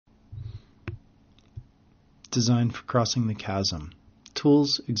Design for Crossing the Chasm.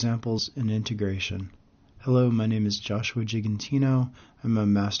 Tools, Examples, and Integration. Hello, my name is Joshua Gigantino. I'm a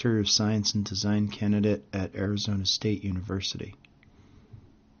Master of Science in Design candidate at Arizona State University.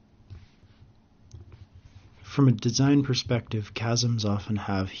 From a design perspective, chasms often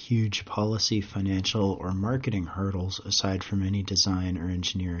have huge policy, financial, or marketing hurdles aside from any design or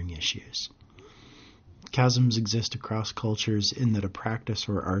engineering issues. Chasms exist across cultures in that a practice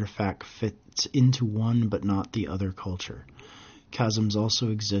or artifact fits into one but not the other culture. Chasms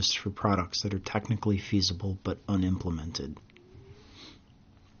also exist for products that are technically feasible but unimplemented.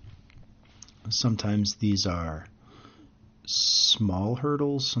 Sometimes these are small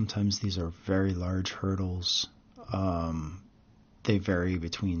hurdles, sometimes these are very large hurdles. They vary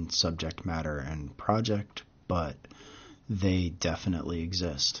between subject matter and project, but they definitely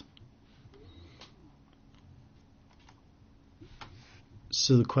exist.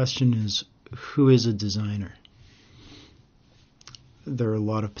 So the question is, who is a designer? There are a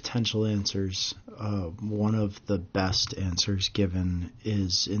lot of potential answers. One of the best answers given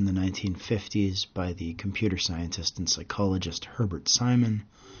is in the 1950s by the computer scientist and psychologist Herbert Simon.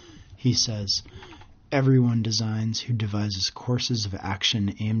 He says, "Everyone designs who devises courses of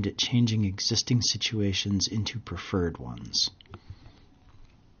action aimed at changing existing situations into preferred ones."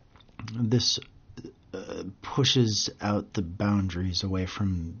 This pushes out the boundaries away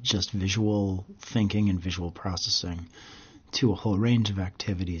from just visual thinking and visual processing to a whole range of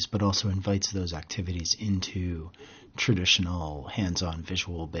activities, but also invites those activities into traditional hands-on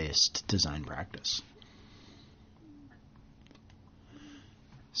visual-based design practice.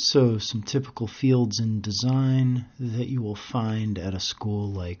 So some typical fields in design that you will find at a school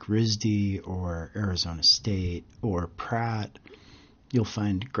like RISD or Arizona State or Pratt. You'll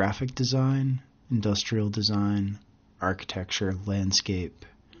find graphic design, industrial design, architecture, landscape,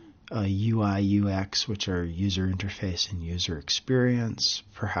 UI, UX, which are user interface and user experience,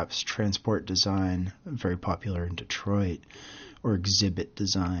 perhaps transport design, very popular in Detroit, or exhibit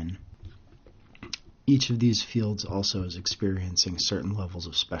design. Each of these fields also is experiencing certain levels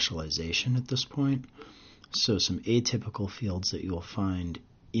of specialization at this point. So some atypical fields that you'll find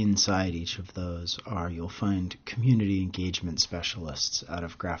inside each of those are, you'll find community engagement specialists out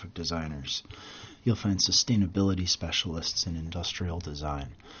of graphic designers. You'll find sustainability specialists in industrial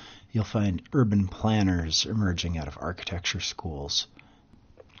design. You'll find urban planners emerging out of architecture schools.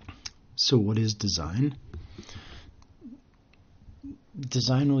 So what is design?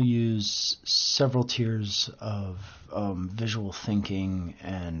 Design will use several tiers of visual thinking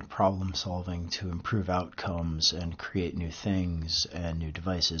and problem solving to improve outcomes and create new things and new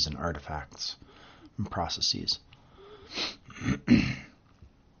devices and artifacts and processes.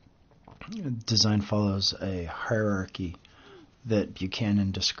 Design follows a hierarchy that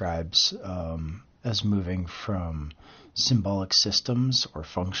Buchanan describes as moving from symbolic systems or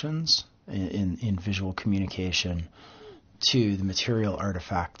functions in visual communication to the material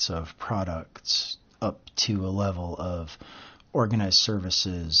artifacts of products up to a level of organized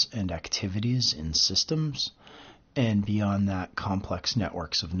services and activities in systems, and beyond that, complex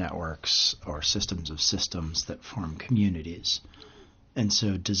networks of networks or systems of systems that form communities. And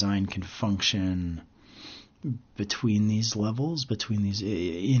so design can function between these levels,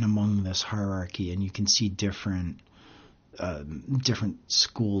 in among this hierarchy, and you can see different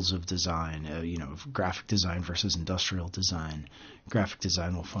schools of design, graphic design versus industrial design. Graphic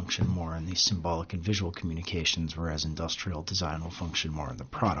design will function more in the symbolic and visual communications, whereas industrial design will function more at the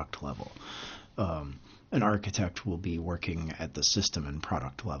product level. An architect will be working at the system and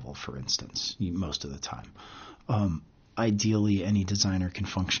product level, for instance, most of the time. Ideally, any designer can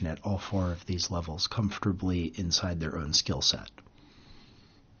function at all four of these levels comfortably inside their own skill set.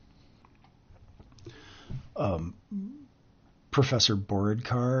 Professor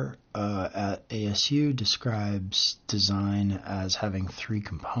Borodkar at ASU describes design as having three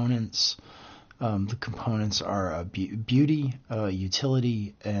components. The components are beauty,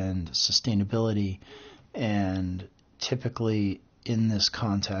 utility, and sustainability. And typically in this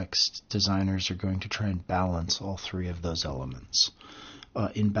context, designers are going to try and balance all three of those elements.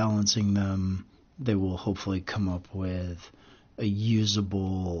 In balancing them, they will hopefully come up with a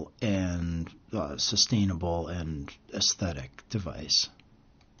usable and sustainable and aesthetic device.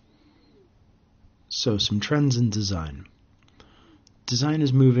 So some trends in design. Design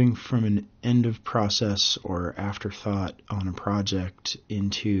is moving from an end of process or afterthought on a project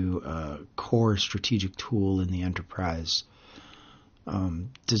into a core strategic tool in the enterprise.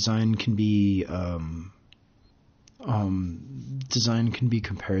 Design can be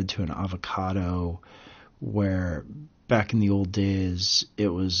compared to an avocado, where back in the old days, it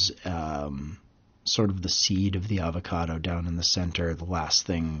was sort of the seed of the avocado down in the center, the last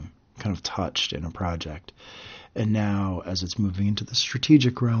thing kind of touched in a project. And now, as it's moving into the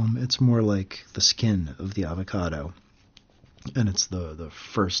strategic realm, it's more like the skin of the avocado. And it's the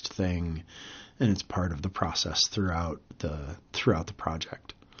first thing, and it's part of the process throughout the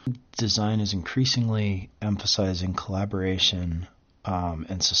project. Design is increasingly emphasizing collaboration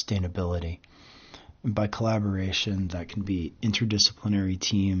and sustainability. And by collaboration, that can be interdisciplinary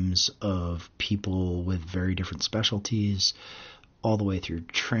teams of people with very different specialties, all the way through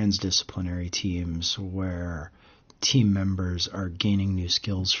transdisciplinary teams where team members are gaining new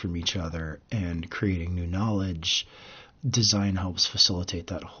skills from each other and creating new knowledge. Design helps facilitate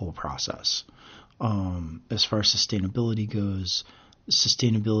that whole process. As far as sustainability goes,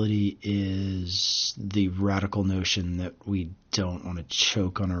 sustainability is the radical notion that we don't want to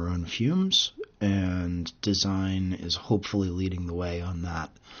choke on our own fumes, and design is hopefully leading the way on that.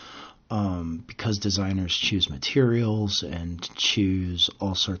 Because designers choose materials and choose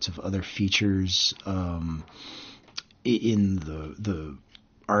all sorts of other features in the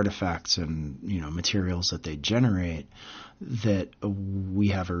artifacts and materials that they generate, that we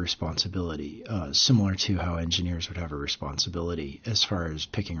have a responsibility, similar to how engineers would have a responsibility as far as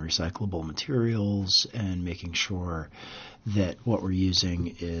picking recyclable materials and making sure that what we're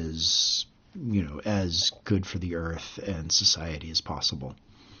using is as good for the earth and society as possible.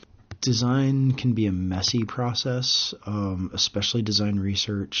 Design can be a messy process, especially design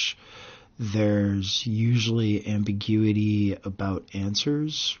research. There's usually ambiguity about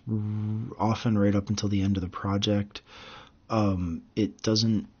answers, often right up until the end of the project. It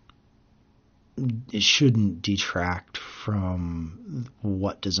shouldn't detract from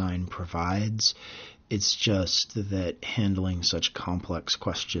what design provides. It's just that handling such complex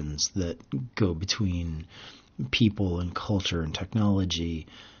questions that go between people and culture and technology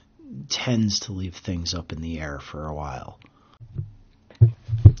tends to leave things up in the air for a while.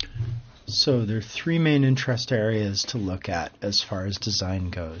 So there are three main interest areas to look at as far as design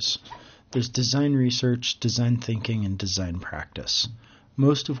goes. There's design research, design thinking, and design practice.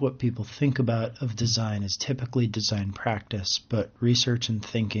 Most of what people think about of design is typically design practice, but research and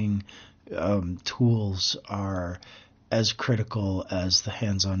thinking tools are as critical as the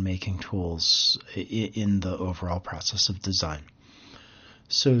hands-on making tools in the overall process of design.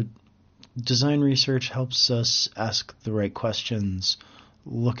 So design research helps us ask the right questions,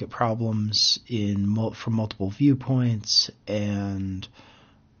 look at problems from multiple viewpoints, and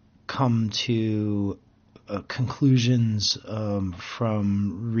come to conclusions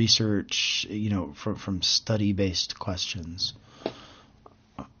from research, from study-based questions.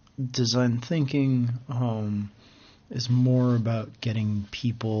 Design thinking is more about getting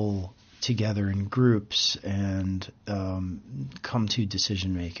people together in groups and come to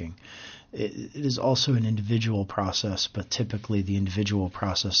decision making. It is also an individual process, but typically the individual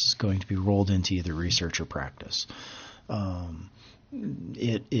process is going to be rolled into either research or practice.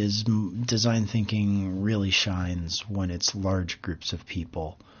 Design thinking really shines when it's large groups of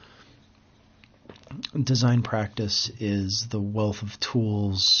people. Design practice is the wealth of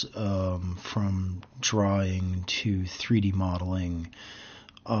tools from drawing to 3D modeling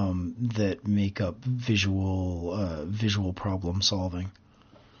that make up visual problem solving.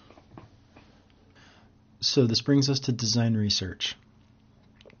 So this brings us to design research.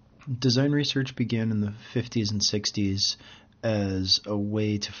 Design research began in the 50s and 60s as a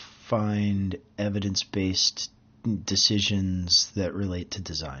way to find evidence-based decisions that relate to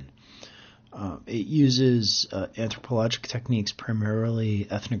design. It uses anthropologic techniques, primarily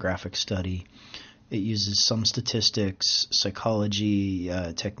ethnographic study. It uses some statistics, psychology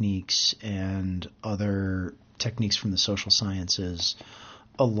techniques, and other techniques from the social sciences,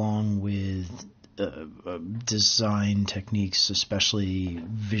 along with design techniques, especially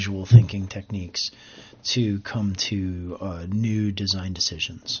visual thinking techniques, to come to new design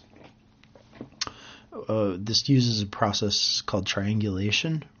decisions. This uses a process called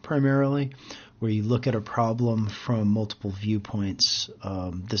triangulation, primarily, where you look at a problem from multiple viewpoints.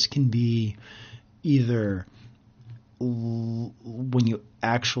 This can be either when you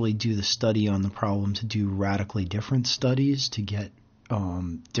actually do the study on the problem to do radically different studies to get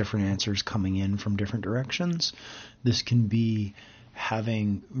different answers coming in from different directions. This can be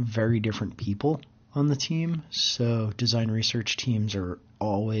having very different people on the team. So design research teams are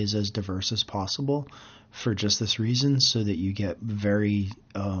always as diverse as possible for just this reason, so that you get very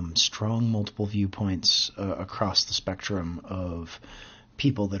strong multiple viewpoints across the spectrum of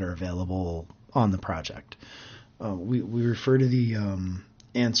people that are available on the project. We refer to the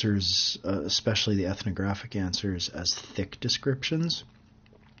answers, especially the ethnographic answers, as thick descriptions.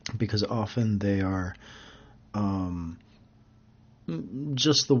 because often they are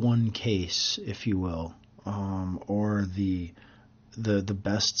just the one case, if you will, or the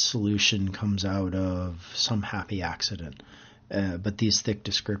best solution comes out of some happy accident. But these thick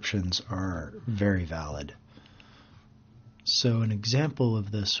descriptions are very valid. So an example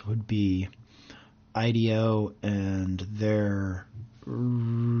of this would be IDEO and their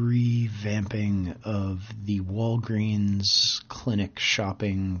revamping of the Walgreens clinic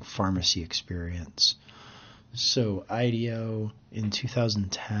shopping pharmacy experience. So IDEO in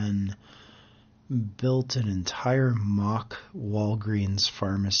 2010 built an entire mock Walgreens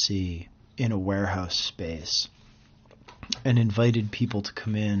pharmacy in a warehouse space and invited people to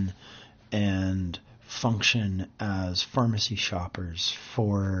come in and function as pharmacy shoppers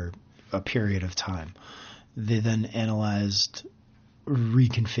for a period of time. They then analyzed,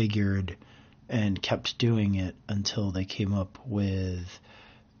 reconfigured, and kept doing it until they came up with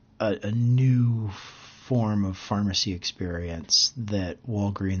a new form of pharmacy experience that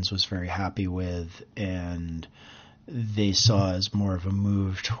Walgreens was very happy with, and they saw as more of a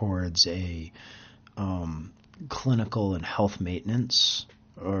move towards a clinical and health maintenance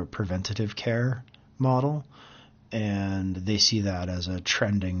or preventative care model, and they see that as a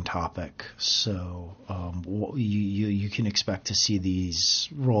trending topic. So you can expect to see these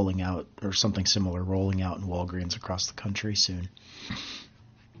rolling out, or something similar rolling out in Walgreens across the country soon.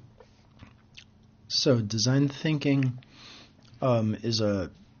 So design thinking is a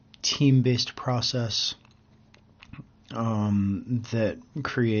team-based process that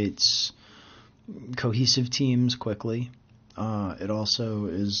creates cohesive teams quickly. It also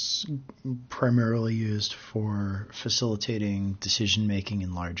is primarily used for facilitating decision-making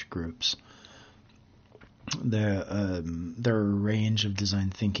in large groups. There are a range of design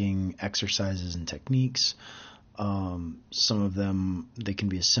thinking exercises and techniques. Some of them, they can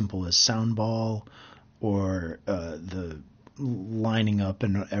be as simple as sound ball, or the lining up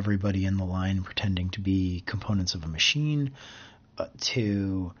and everybody in the line pretending to be components of a machine,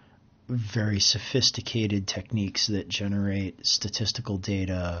 to very sophisticated techniques that generate statistical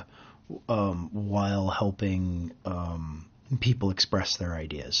data while helping people express their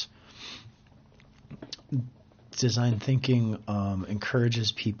ideas. Design thinking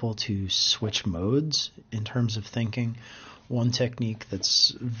encourages people to switch modes in terms of thinking. One technique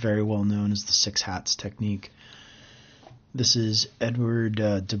that's very well known is the 6 hats technique. This is Edward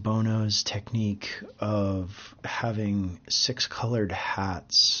de Bono's technique of having 6 colored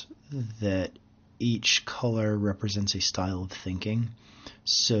hats that each color represents a style of thinking,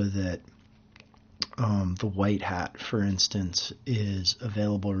 so that the white hat, for instance, is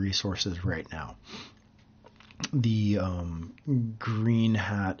available resources right now. The green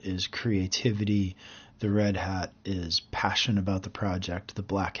hat is creativity. The red hat is passion about the project. The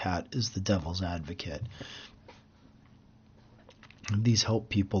black hat is the devil's advocate. These help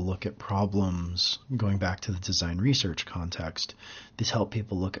people look at problems, going back to the design research context, these help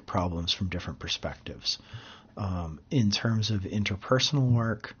people look at problems from different perspectives. In terms of interpersonal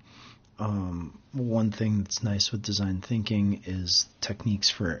work, one thing that's nice with design thinking is techniques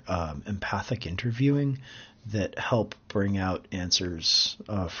for empathic interviewing that help bring out answers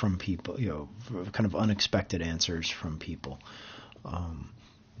from people, kind of unexpected answers from people.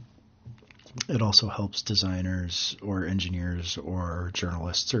 It also helps designers or engineers or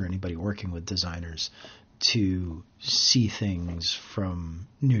journalists or anybody working with designers to see things from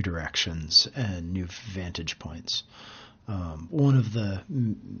new directions and new vantage points. One of the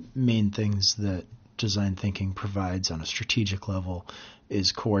main things that design thinking provides on a strategic level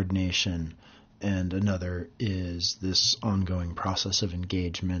is coordination, and another is this ongoing process of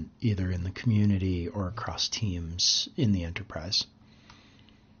engagement, either in the community or across teams in the enterprise.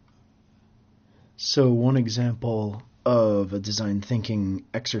 So one example of a design thinking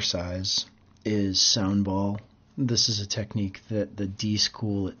exercise is soundball. This is a technique that the D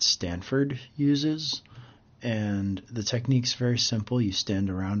School at Stanford uses, and the technique's very simple. You stand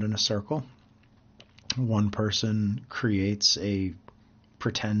around in a circle. One person creates a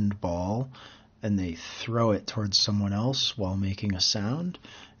pretend ball, and they throw it towards someone else while making a sound,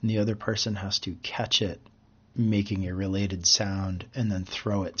 and the other person has to catch it making a related sound and then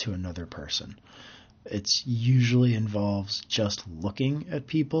throw it to another person. It usually involves just looking at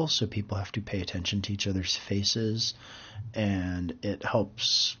people, so people have to pay attention to each other's faces, and it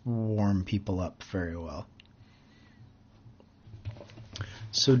helps warm people up very well.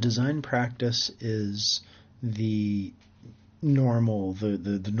 So design practice is the normal,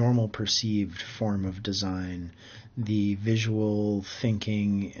 the normal perceived form of design, the visual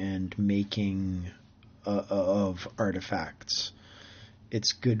thinking and making of artifacts.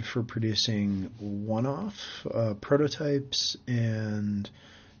 It's good for producing one-off prototypes and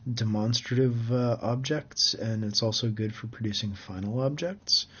demonstrative objects, and it's also good for producing final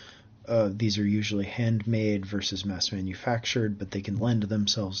objects. These are usually handmade versus mass manufactured, but they can lend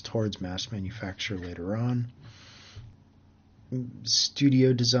themselves towards mass manufacture later on.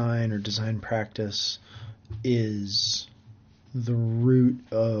 Studio design or design practice is the root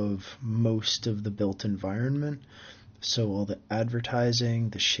of most of the built environment. So all the advertising,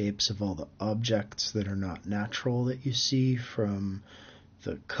 the shapes of all the objects that are not natural that you see, from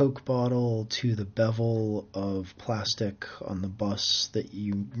the Coke bottle to the bevel of plastic on the bus that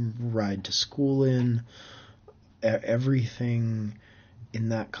you ride to school in, everything in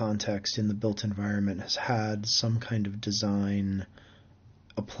that context in the built environment has had some kind of design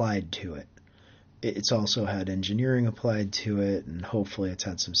applied to it. It's also had engineering applied to it, and hopefully it's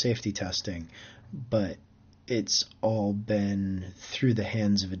had some safety testing, but it's all been through the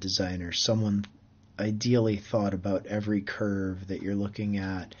hands of a designer. Someone ideally thought about every curve that you're looking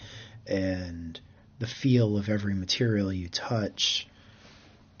at and the feel of every material you touch,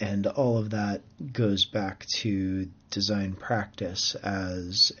 and all of that goes back to design practice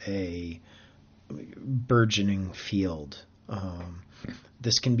as a burgeoning field.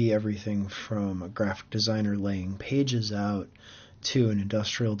 This can be everything from a graphic designer laying pages out to an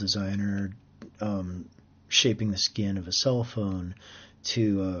industrial designer shaping the skin of a cell phone,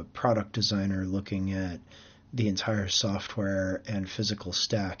 to a product designer looking at the entire software and physical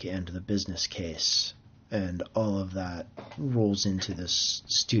stack and the business case. And all of that rolls into this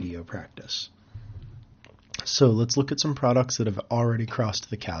studio practice. So let's look at some products that have already crossed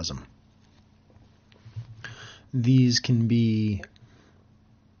the chasm. These can be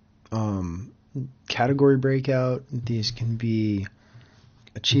category breakout. These can be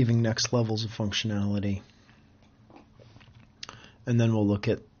achieving next levels of functionality. And then we'll look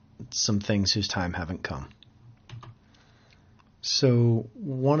at some things whose time haven't come. So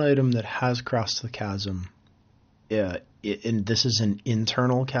one item that has crossed the chasm, and this is an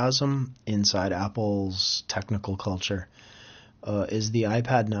internal chasm inside Apple's technical culture, is the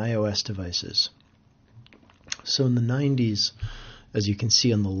iPad and iOS devices. So in the 90s, as you can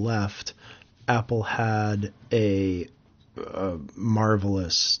see on the left, Apple had a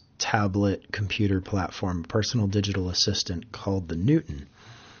marvelous tablet computer platform, personal digital assistant called the Newton.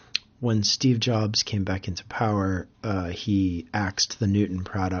 When Steve Jobs came back into power, he axed the Newton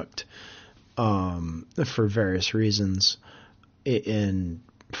product for various reasons, and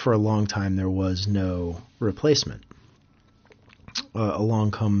for a long time there was no replacement.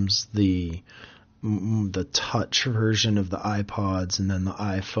 Along comes the touch version of the iPods, and then the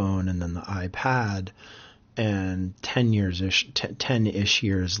iPhone, and then the iPad, and 10-ish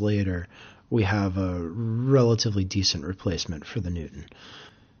years later, we have a relatively decent replacement for the Newton.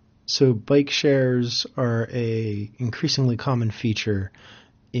 So bike shares are a increasingly common feature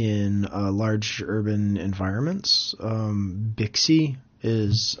in large urban environments. Bixi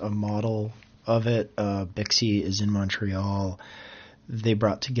is a model of it. Bixi is in Montreal. They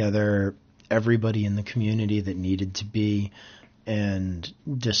brought together everybody in the community that needed to be, and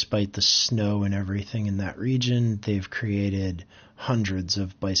despite the snow and everything in that region, they've created hundreds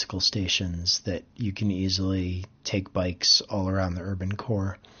of bicycle stations that you can easily take bikes all around the urban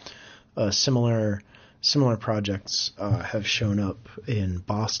core. Similar projects have shown up in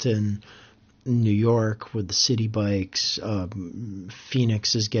Boston, New York with the city bikes.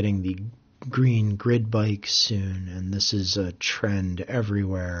 Phoenix is getting the green grid bikes soon, and this is a trend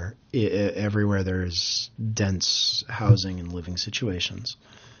everywhere. Everywhere there's dense housing and living situations.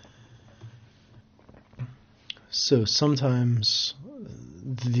 So sometimes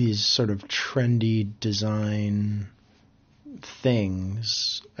these sort of trendy design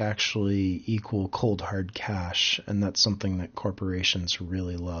things actually equal cold hard cash, and that's something that corporations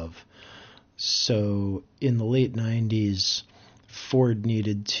really love. So in the late 90s, Ford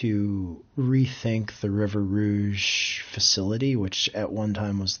needed to rethink the River Rouge facility, which at one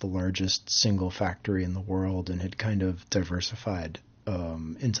time was the largest single factory in the world and had kind of diversified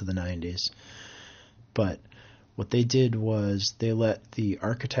into the 90s. But what they did was they let the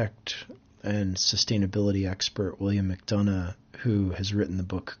architect and sustainability expert William McDonough, who has written the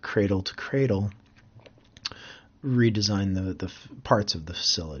book Cradle to Cradle, redesign the parts of the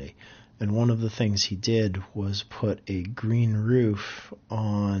facility. And one of the things he did was put a green roof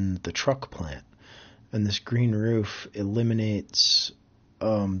on the truck plant. And this green roof eliminates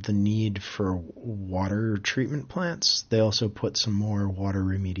the need for water treatment plants. They also put some more water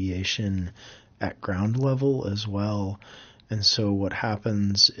remediation at ground level as well. And so what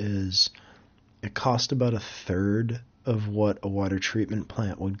happens is it cost about a third of what a water treatment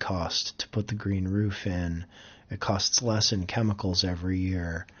plant would cost to put the green roof in. It costs less in chemicals every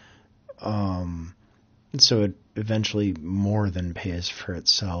year. So it eventually more than pays for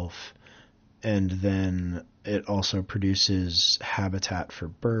itself. And then it also produces habitat for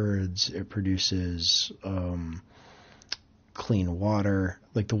birds. It produces clean water.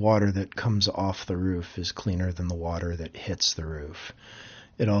 Like, the water that comes off the roof is cleaner than the water that hits the roof.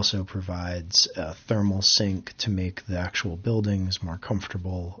 It also provides a thermal sink to make the actual buildings more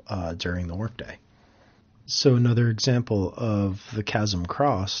comfortable during the workday. So another example of the chasm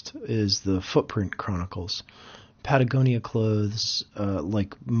crossed is the Footprint Chronicles. Patagonia Clothes,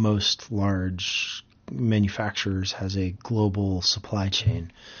 like most large manufacturers, has a global supply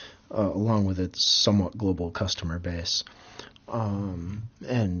chain, along with its somewhat global customer base.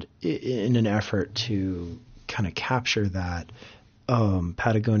 And in an effort to kind of capture that,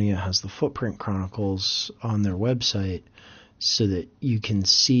 Patagonia has the Footprint Chronicles on their website so that you can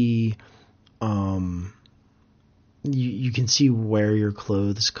see you can see where your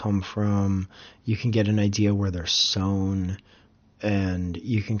clothes come from. You can get an idea where they're sewn, and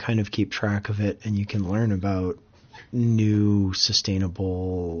you can kind of keep track of it, and you can learn about new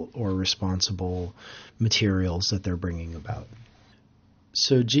sustainable or responsible materials that they're bringing about.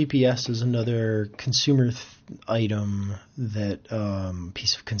 So GPS is another consumer item, that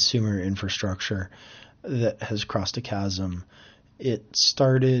piece of consumer infrastructure that has crossed a chasm. It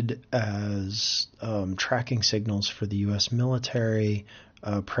started as tracking signals for the U.S. military,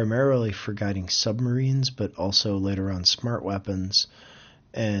 primarily for guiding submarines, but also later on smart weapons.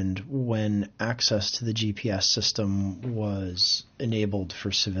 And when access to the GPS system was enabled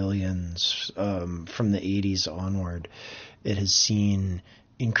for civilians from the 80s onward, it has seen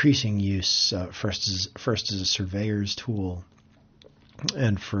increasing use, first as a surveyor's tool,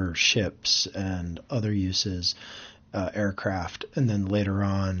 and for ships and other uses, aircraft, and then later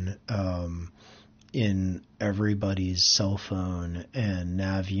on in everybody's cell phone and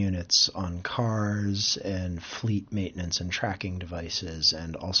nav units on cars and fleet maintenance and tracking devices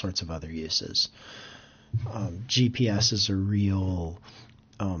and all sorts of other uses. GPS is a real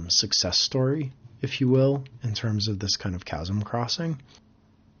success story, if you will, in terms of this kind of chasm crossing.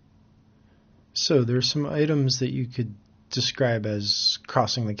 So there's some items that you could describe as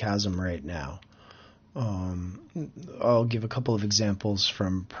crossing the chasm right now. I'll give a couple of examples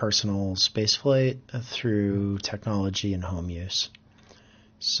from personal spaceflight through technology and home use.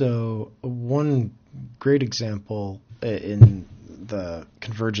 So one great example in the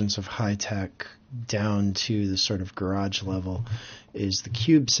convergence of high tech down to the sort of garage level is the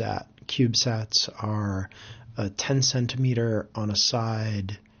CubeSat. CubeSats are a 10 centimeter on a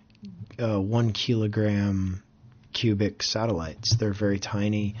side, 1 kilogram cubic satellites. They're very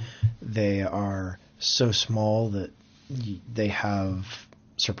tiny. They are so small that they have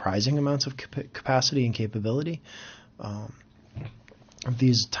surprising amounts of capacity and capability.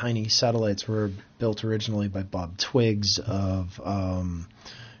 These tiny satellites were built originally by Bob Twiggs of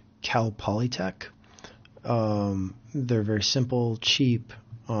Cal Polytech. They're very simple, cheap,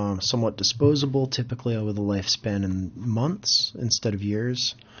 somewhat disposable, typically over the lifespan in months instead of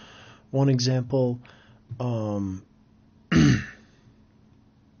years. One example,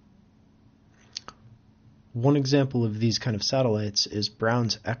 of these kind of satellites is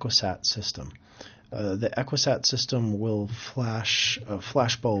Brown's Equisat system. The Equisat system will flash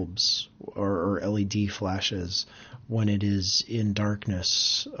bulbs or LED flashes when it is in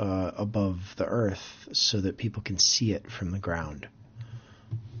darkness above the Earth so that people can see it from the ground.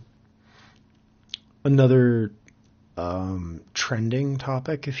 Another trending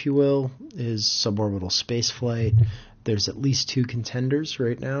topic, if you will, is suborbital spaceflight. There's at least 2 contenders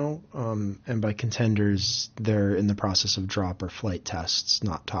right now, and by contenders, they're in the process of drop or flight tests,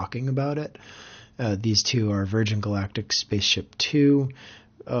 not talking about it. These 2 are Virgin Galactic Spaceship 2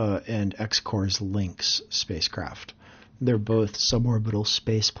 and X-Corps Lynx spacecraft. They're both suborbital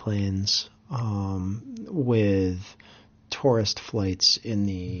space planes with tourist flights in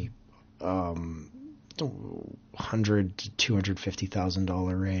the $100,000 to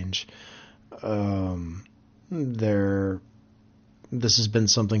 $250,000 range. This has been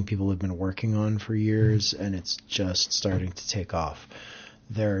something people have been working on for years, and it's just starting to take off.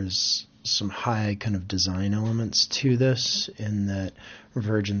 There's some high kind of design elements to this, in that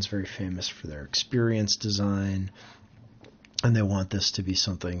Virgin's very famous for their experience design, and they want this to be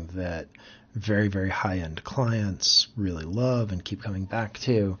something that very, very high-end clients really love and keep coming back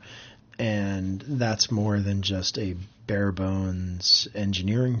to. And that's more than just a bare bones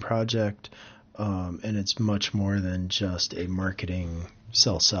engineering project, and it's much more than just a marketing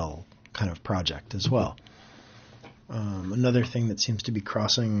sell kind of project as well. Another thing that seems to be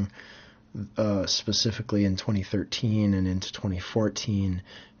crossing specifically in 2013 and into 2014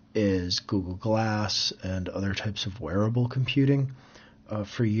 is Google Glass and other types of wearable computing.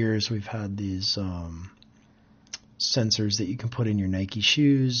 For years, we've had these sensors that you can put in your Nike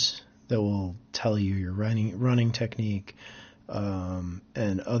shoes that will tell you your running technique,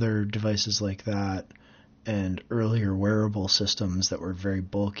 and other devices like that, and earlier wearable systems that were very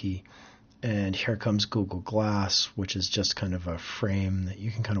bulky. And here comes Google Glass, which is just kind of a frame that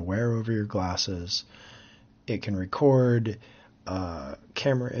you can kind of wear over your glasses. It can record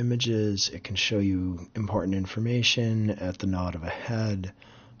camera images. It can show you important information at the nod of a head.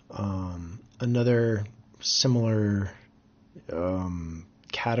 Another similar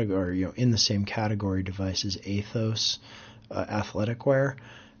category, in the same category device is Athos athletic wear.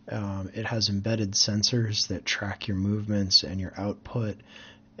 It has embedded sensors that track your movements and your output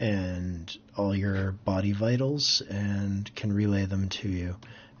and all your body vitals, and can relay them to you,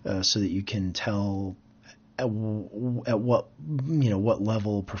 so that you can tell at what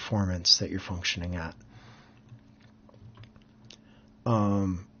level performance that you're functioning at.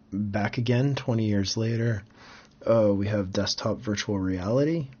 Back again 20 years later, we have desktop virtual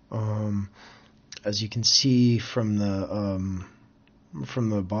reality. As you can see from the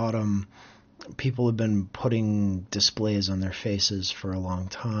bottom, people have been putting displays on their faces for a long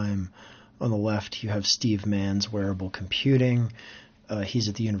time. On the left, you have Steve Mann's wearable computing. He's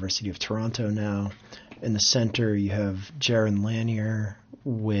at the University of Toronto now. In the center, you have Jaron Lanier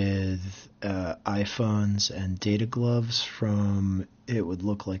with iPhones and data gloves from, it would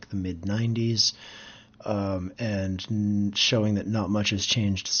look like, the mid-90s, and showing that not much has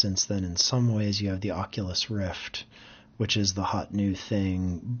changed since then. In some ways, you have the Oculus Rift, which is the hot new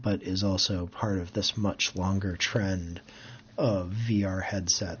thing, but is also part of this much longer trend of VR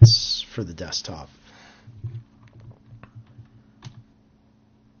headsets for the desktop.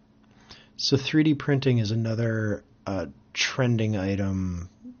 So 3D printing is another trending item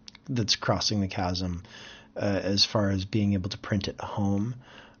that's crossing the chasm as far as being able to print at home.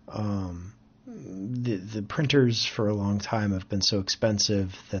 The printers for a long time have been so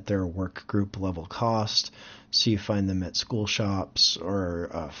expensive that they're a work group level cost. So you find them at school shops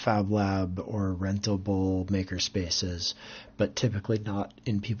or Fab Lab or rentable maker spaces, but typically not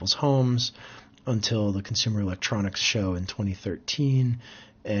in people's homes until the Consumer Electronics Show in 2013,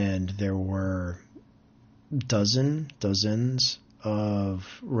 and there were dozens of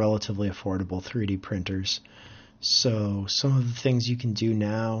relatively affordable 3D printers. So some of the things you can do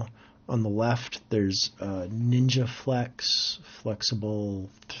now, on the left, there's Ninja Flex, flexible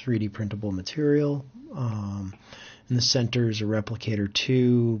 3D printable material. In the center is a Replicator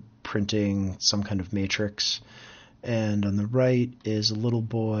 2, printing some kind of matrix. And on the right is a little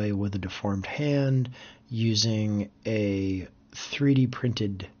boy with a deformed hand using a 3D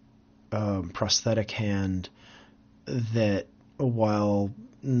printed prosthetic hand that, while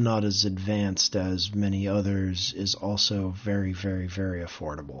not as advanced as many others, is also very, very, very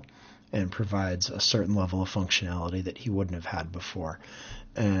affordable and provides a certain level of functionality that he wouldn't have had before.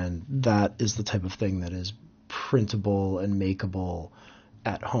 And that is the type of thing that is printable and makeable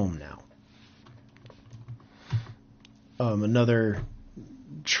at home now. Another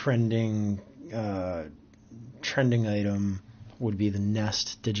trending item would be the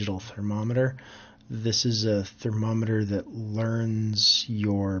Nest digital thermometer. This is a thermometer that learns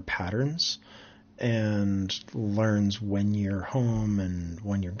your patterns and learns when you're home and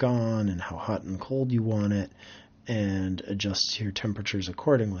when you're gone and how hot and cold you want it, and adjusts your temperatures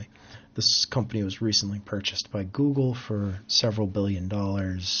accordingly. This company was recently purchased by Google for several $billion,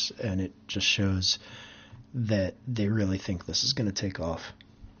 and it just shows that they really think this is going to take off.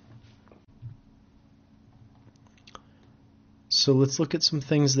 So let's look at some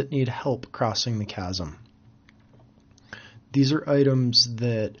things that need help crossing the chasm. These are items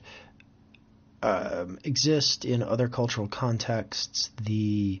that exist in other cultural contexts.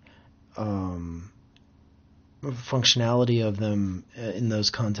 The functionality of them in those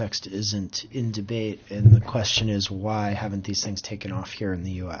contexts isn't in debate, and the question is, why haven't these things taken off here in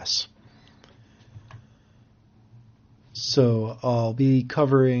the US? So I'll be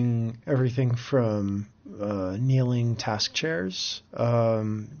covering everything from kneeling task chairs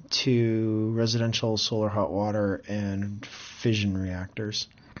to residential solar hot water and fission reactors.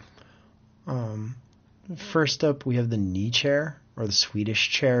 First up, we have the knee chair, or the Swedish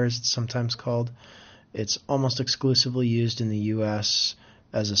chair as it's sometimes called. It's almost exclusively used in the US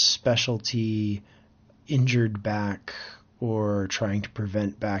as a specialty injured back or trying to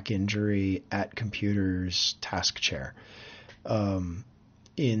prevent back injury at computers task chair. In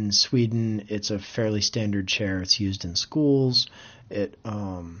In Sweden, it's a fairly standard chair. It's used in schools. It,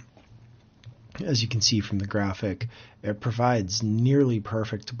 as you can see from the graphic, it provides nearly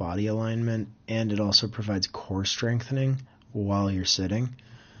perfect body alignment, and it also provides core strengthening while you're sitting.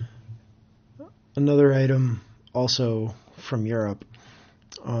 Another item, also from Europe,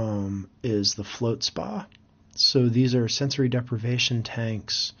 is the float spa. So these are sensory deprivation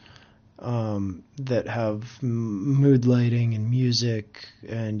tanks that have mood lighting and music,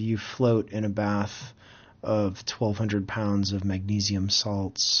 and you float in a bath of 1,200 pounds of magnesium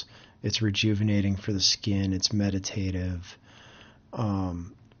salts. It's rejuvenating for the skin. It's meditative.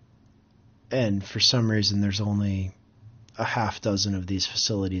 And for some reason, there's only a half dozen of these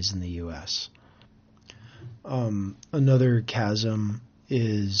facilities in the U.S. Another chasm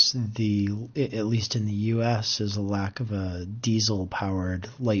is at least in the U.S., is a lack of a diesel-powered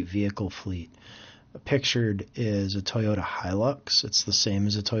light vehicle fleet. Pictured is a Toyota Hilux. It's the same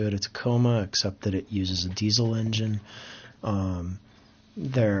as a Toyota Tacoma, except that it uses a diesel engine.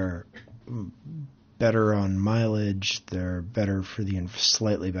 They're better on mileage. They're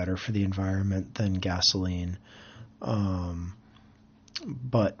slightly better for the environment than gasoline.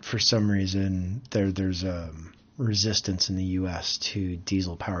 But for some reason, there's a resistance in the U.S. to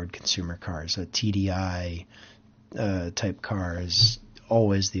diesel-powered consumer cars. A TDI type car is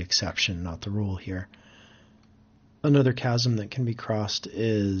always the exception, not the rule here. Another chasm that can be crossed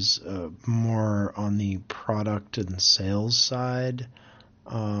is more on the product and sales side.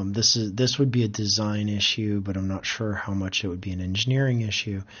 This would be a design issue, but I'm not sure how much it would be an engineering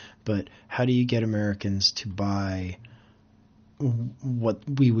issue. But how do you get Americans to buy what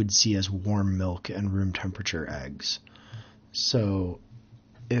we would see as warm milk and room temperature eggs? So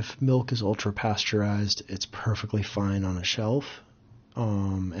if milk is ultra pasteurized, it's perfectly fine on a shelf,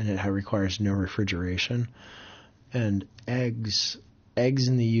 and it requires no refrigeration. And eggs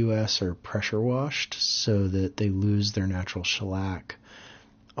in the U.S. are pressure washed so that they lose their natural shellac.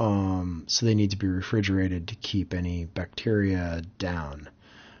 So they need to be refrigerated to keep any bacteria down.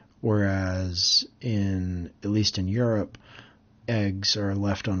 Whereas at least in Europe, eggs are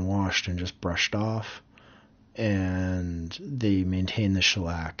left unwashed and just brushed off, and they maintain the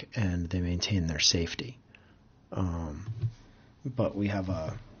shellac and they maintain their safety. But we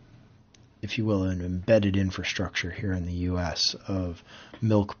have if you will, an embedded infrastructure here in the U.S. of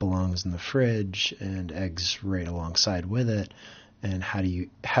milk belongs in the fridge and eggs right alongside with it. And how do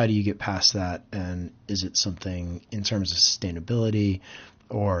you get past that? And is it something in terms of sustainability,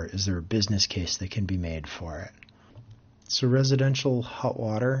 or is there a business case that can be made for it? So residential hot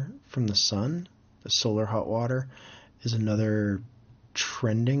water from the sun, the solar hot water, is another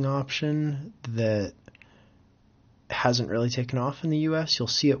trending option that hasn't really taken off in the U.S. You'll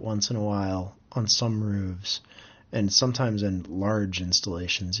see it once in a while on some roofs, and sometimes in large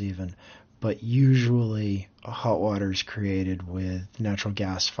installations even. But usually hot water is created with natural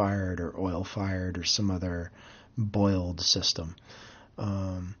gas fired or oil fired or some other boiled system.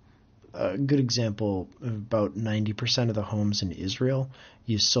 A good example, about 90% of the homes in Israel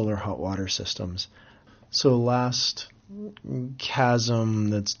use solar hot water systems. So last chasm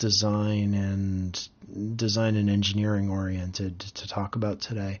that's design and engineering oriented to talk about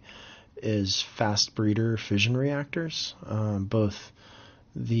today is fast breeder fission reactors. Both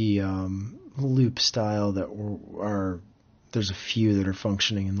the loop style there's a few that are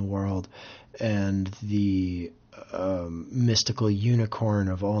functioning in the world, and the mystical unicorn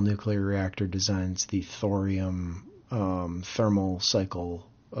of all nuclear reactor designs, the thorium thermal cycle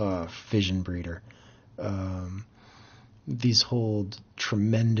fission breeder. These hold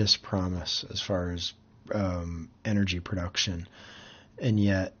tremendous promise as far as energy production, and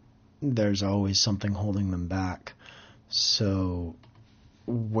yet there's always something holding them back. So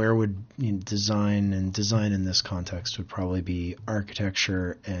where would design in this context would probably be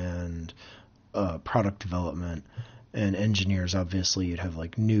architecture and product development, and engineers. Obviously you'd have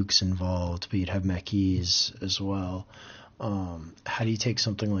like nukes involved, but you'd have mechies as well. How do you take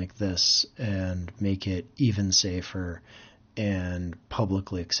something like this and make it even safer and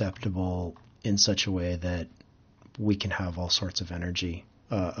publicly acceptable in such a way that we can have all sorts of energy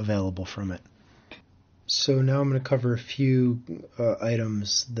available from it? So now I'm going to cover a few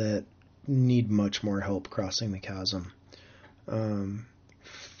items that need much more help crossing the chasm.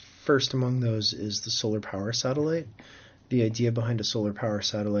 First among those is the solar power satellite. The idea behind a solar power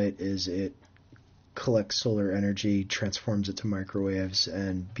satellite is it collects solar energy, transforms it to microwaves,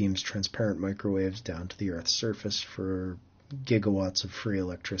 and beams transparent microwaves down to the Earth's surface for gigawatts of free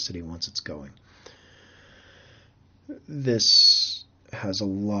electricity once it's going. This has a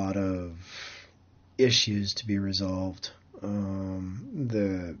lot of issues to be resolved.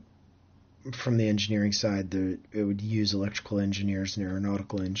 From the engineering side, it would use electrical engineers and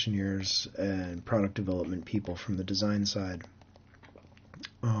aeronautical engineers and product development people from the design side.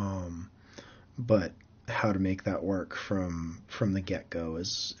 But how to make that work from the get-go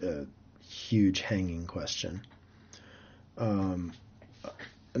is a huge hanging question.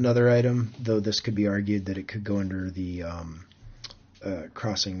 Another item, though this could be argued that it could go under the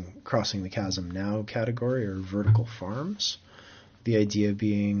crossing the chasm now category, or vertical farms. The idea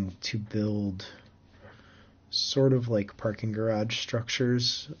being to build sort of like parking garage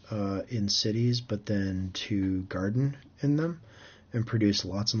structures in cities, but then to garden in them and produce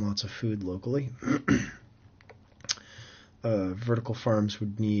lots and lots of food locally. Vertical farms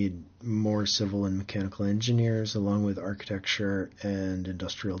would need more civil and mechanical engineers, along with architecture and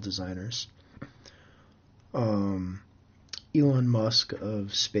industrial designers. Elon Musk of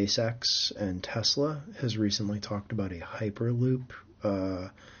SpaceX and Tesla has recently talked about a Hyperloop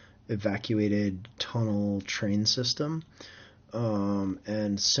evacuated tunnel train system.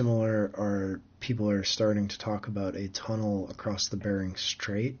 And similar people are starting to talk about a tunnel across the Bering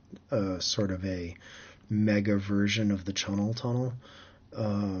Strait, sort of a mega version of the Channel Tunnel.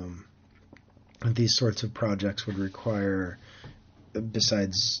 These sorts of projects would require,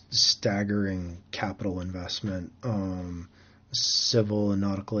 besides staggering capital investment, civil and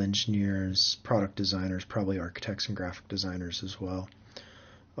nautical engineers, product designers, probably architects and graphic designers as well.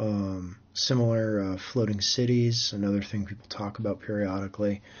 Similar floating cities, another thing people talk about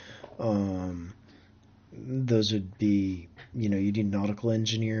periodically. Those would be, you need nautical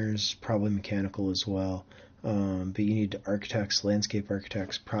engineers, probably mechanical as well. But you need architects, landscape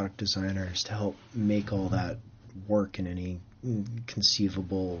architects, product designers to help make all that work in any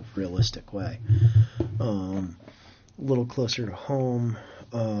conceivable, realistic way. A little closer to home,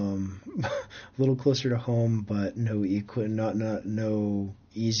 but no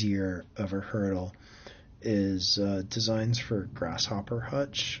easier of a hurdle is designs for grasshopper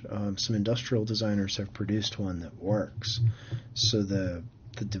hutch. Some industrial designers have produced one that works, so the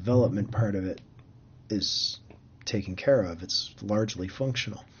development part of it is taken care of. It's largely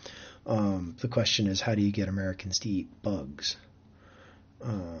functional. The question is, how do you get Americans to eat bugs?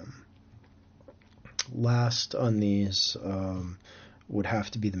 Last on these would have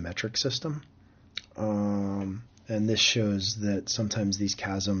to be the metric system. And this shows that sometimes these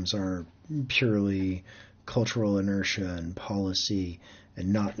chasms are purely cultural inertia and policy,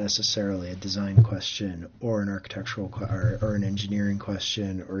 and not necessarily a design question or an architectural or an engineering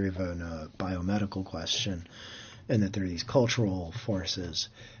question or even a biomedical question, and that there are these cultural forces.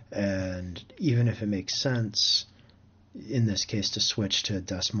 And even if it makes sense, in this case, to switch to a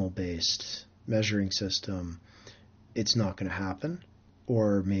decimal-based measuring system, it's not going to happen.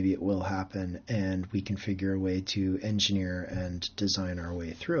 Or maybe it will happen, and we can figure a way to engineer and design our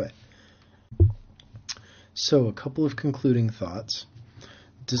way through it. So, a couple of concluding thoughts.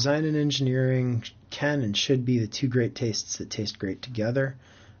 Design and engineering can and should be the two great tastes that taste great together.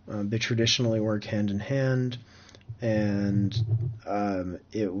 They traditionally work hand in hand, and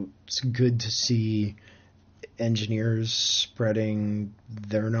it's good to see engineers spreading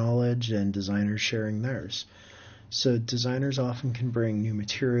their knowledge and designers sharing theirs. So designers often can bring new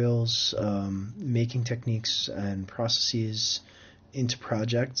materials, making techniques and processes into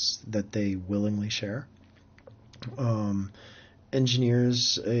projects that they willingly share.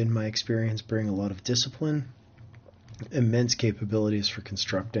 Engineers, in my experience, bring a lot of discipline, immense capabilities for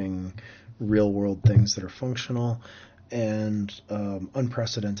constructing real-world things that are functional, and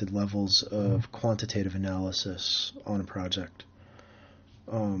unprecedented levels of quantitative analysis on a project.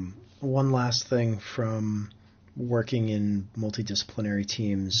 One last thing from working in multidisciplinary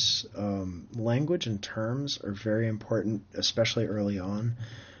teams, language and terms are very important, especially early on.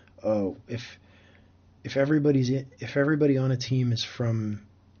 If everybody on a team is from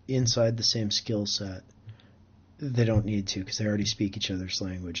inside the same skill set, they don't need to, because they already speak each other's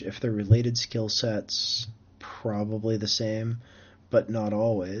language. If they're related skill sets, probably the same, but not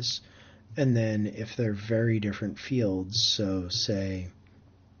always. And then if they're very different fields, so say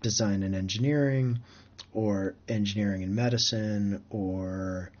design and engineering, or engineering and medicine,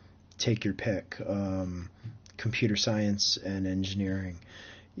 or take your pick, computer science and engineering,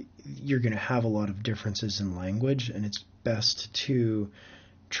 you're going to have a lot of differences in language, and it's best to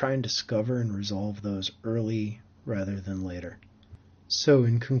try and discover and resolve those early rather than later. So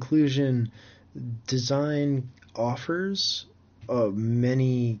in conclusion, design offers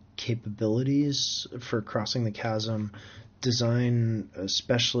many capabilities for crossing the chasm. Design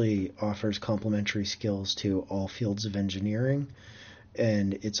especially offers complementary skills to all fields of engineering,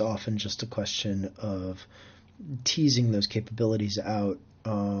 and it's often just a question of teasing those capabilities out,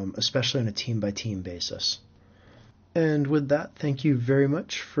 especially on a team-by-team basis. And with that, thank you very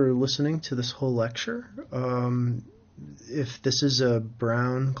much for listening to this whole lecture. If this is a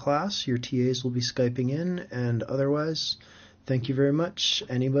Brown class, your TAs will be Skyping in, and otherwise, thank you very much.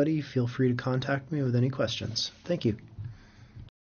 Anybody, feel free to contact me with any questions. Thank you.